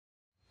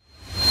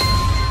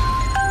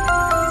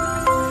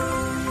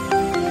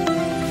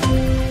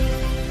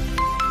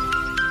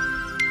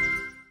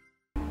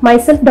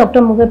Myself,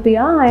 Dr. Muruga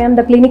Priya. I am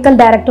the clinical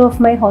director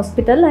of my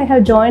hospital. I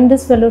have joined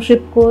this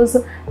fellowship course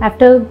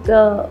after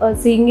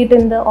seeing it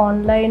in the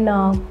online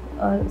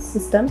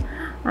system,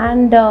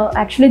 and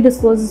actually this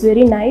course is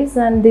very nice,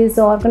 and these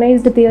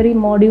organized theory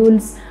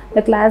modules,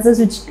 the classes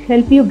which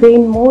help you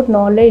gain more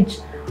knowledge,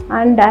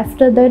 and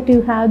after that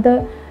you have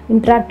the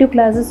interactive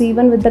classes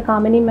even with the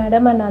Kamini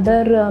madam and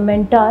other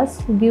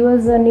mentors who give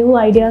us new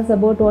ideas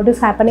about what is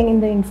happening in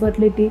the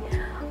infertility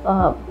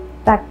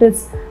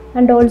practice.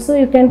 And also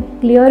you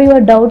can clear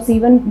your doubts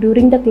even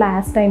during the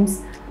class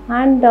times.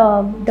 And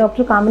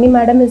Dr. Kamini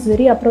madam is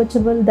very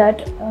approachable,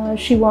 that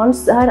she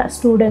wants her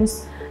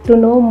students to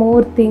know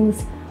more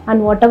things,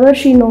 and whatever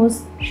she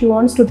knows she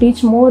wants to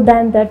teach more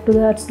than that to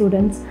her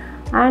students.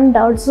 And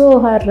also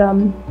her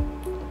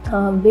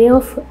way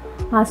of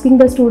asking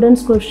the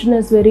students question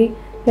is very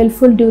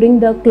helpful during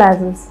the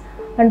classes.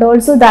 And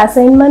also the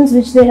assignments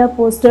which they have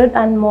posted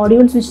and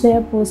modules which they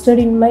have posted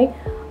in my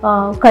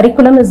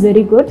curriculum is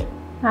very good,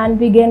 and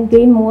we can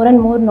gain more and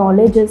more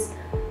knowledges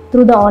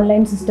through the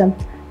online system.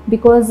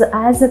 Because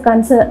as a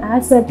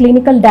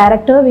clinical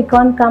director, we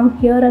can't come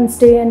here and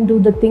stay and do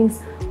the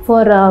things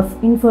for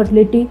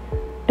infertility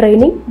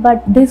training,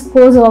 but this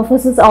course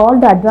offers us all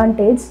the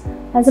advantage,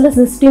 as well as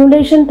the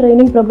stimulation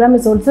training program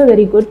is also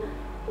very good,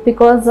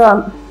 because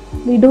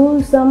we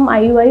do some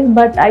IUI,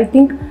 but I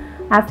think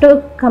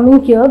after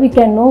coming here we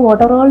can know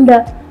what are all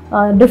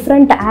the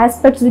different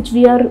aspects which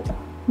we are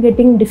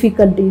getting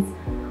difficulties,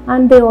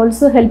 and they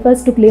also help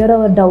us to clear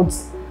our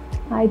doubts.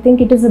 I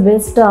think it is the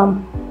best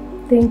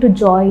thing to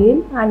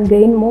join and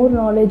gain more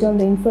knowledge on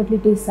the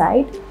infertility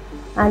side.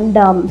 And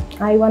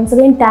I once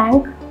again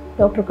thank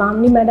Dr.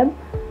 Kamini madam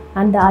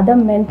and the other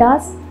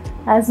mentors,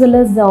 as well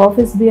as the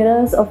office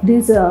bearers of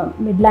these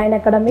Medline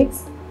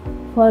Academics,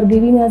 for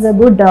giving us a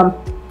good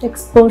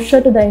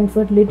exposure to the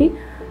infertility.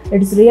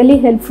 It is really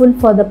helpful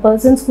for the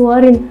persons who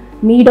are in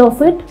need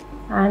of it,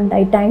 and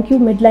I thank you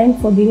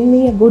Medline for giving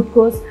me a good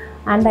course,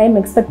 and I am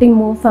expecting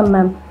more from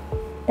ma'am.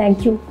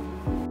 Thank you.